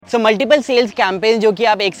So multiple cells campaign जो कि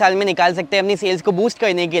आप एक साल में निकाल सकते हैं अपनी सेल्स को बूस्ट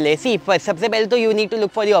करने के लिए। सी सबसे पहले तो you need to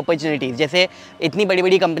look for the opportunities, जैसे इतनी बड़ी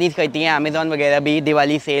बड़ी कंपनीज करती हैं, अमेजॉन वगैरह भी,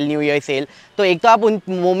 Diwali cell, new year cell. तो एक तो आप उन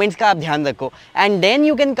मोमेंट्स का आप ध्यान रखो, and then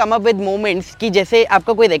you can come up with moments कि जैसे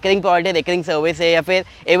आपका कोई रिकरिंग प्रोडक्ट है, रिकरिंग सर्विस है या फिर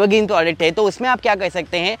एवरग्रीन प्रोडक्ट है, तो उसमें आप क्या कर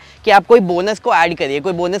सकते हैं कि आप कोई बोनस को ऐड करिए,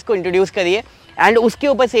 कोई बोनस को इंट्रोड्यूस करिए एंड उसके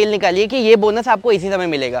ऊपर सेल निकालिए कि ये बोनस आपको इसी समय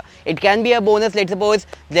मिलेगा। It can be a bonus,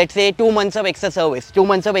 let's say 2 months of extra service, 2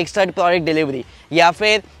 months of extra product delivery, या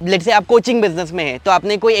फिर लेट्स से आप कोचिंग बिजनेस में है तो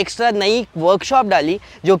आपने कोई एक्स्ट्रा नई वर्कशॉप डाली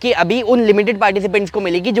जो कि अभी उन लिमिटेड पार्टिसिपेंट्स को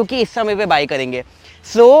मिलेगी जो कि इस समय पे बाय करेंगे।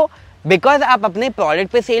 सो बिकॉज आप अपने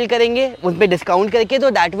प्रोडक्ट पे सेल करेंगे उन पे डिस्काउंट करके, तो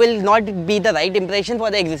that will not be the right impression for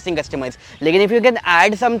the existing customers. लेकिन if you can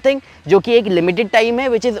add something जो कि एक लिमिटेड टाइम है,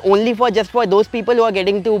 which is only for just for those people who are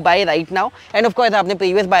getting to buy right now, and of course आपने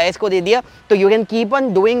previous buyers को दे दिया, तो you can keep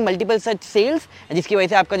on doing multiple such sales, जिसकी वजह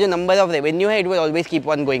से आपका जो नंबर ऑफ रेवेन्यू है it will always keep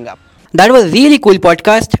on going up. That was really cool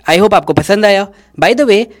podcast. I hope आपको पसंद आया। बाय द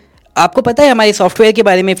वे, आपको पता है हमारे सॉफ्टवेयर के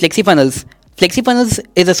बारे में, FlexiFunnels. FlexiFunnels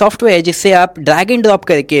is a software जिससे आप ड्रैग एंड ड्रॉप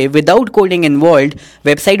करके विदाउट कोडिंग इन्वॉल्व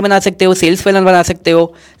वेबसाइट बना सकते हो, सेल्स फनल बना सकते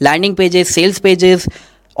हो, landing pages, sales pages,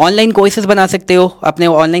 online courses बना सकते हो, अपने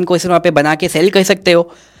ऑनलाइन कोर्सेज वहाँ पे बना के सेल कर सकते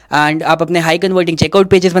हो, एंड आप अपने हाई कन्वर्टिंग चेकआउट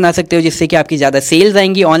पेजेस बना सकते हो जिससे कि आपकी ज़्यादा सेल्स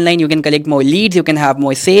आएंगी online. You can collect more Leeds, you can have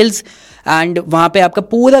more sales, and वहाँ पे आपका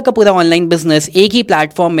पूरा का पूरा ऑनलाइन बिजनेस एक ही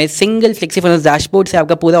प्लेटफॉर्म में सिंगल फ्लेक्सीफनल्स डैशबोर्ड से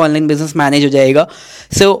आपका पूरा ऑनलाइन बिजनेस मैनेज हो जाएगा।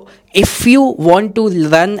 सो if you want to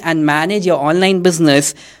run and manage your online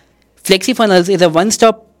business, flexifunnels is a one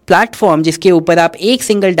stop platform जिसके ऊपर आप एक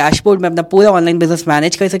सिंगल डैशबोर्ड में अपना पूरा ऑनलाइन बिजनेस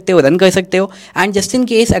मैनेज कर सकते हो, रन कर सकते हो। एंड जस्ट इन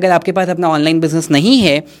केस अगर आपके पास अपना ऑनलाइन बिजनेस नहीं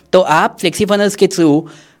है तो आप फ्लेक्सीफनल्स के थ्रू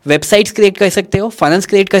वेबसाइट्स क्रिएट कर सकते हो, फनल्स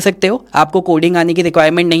क्रिएट कर सकते हो। आपको कोडिंग आने की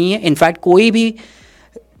रिक्वायरमेंट नहीं है। इनफैक्ट कोई भी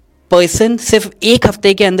पर्सन सिर्फ 1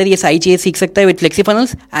 हफ्ते के अंदर ये सारी चीज़ें सीख सकता है विद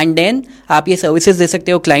फ्लेक्सीफनल्स, एंड देन आप ये सर्विसेज दे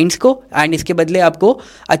सकते हो क्लाइंट्स को, एंड इसके बदले आपको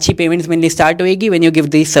अच्छी पेमेंट्स मिलनी स्टार्ट होएगी when you give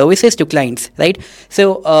this services to clients, right.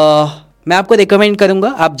 सो मैं आपको रिकमेंड करूँगा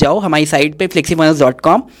आप जाओ हमारी साइट पे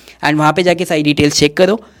flexifunnels.com एंड वहाँ पे जाके सारी डिटेल्स चेक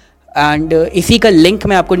करो, एंड इसी का लिंक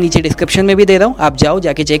मैं आपको नीचे डिस्क्रिप्शन में भी दे रहा हूँ। आप जाओ,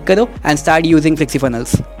 जाके चेक करो and start using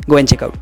FlexiFunnels. Go and check out.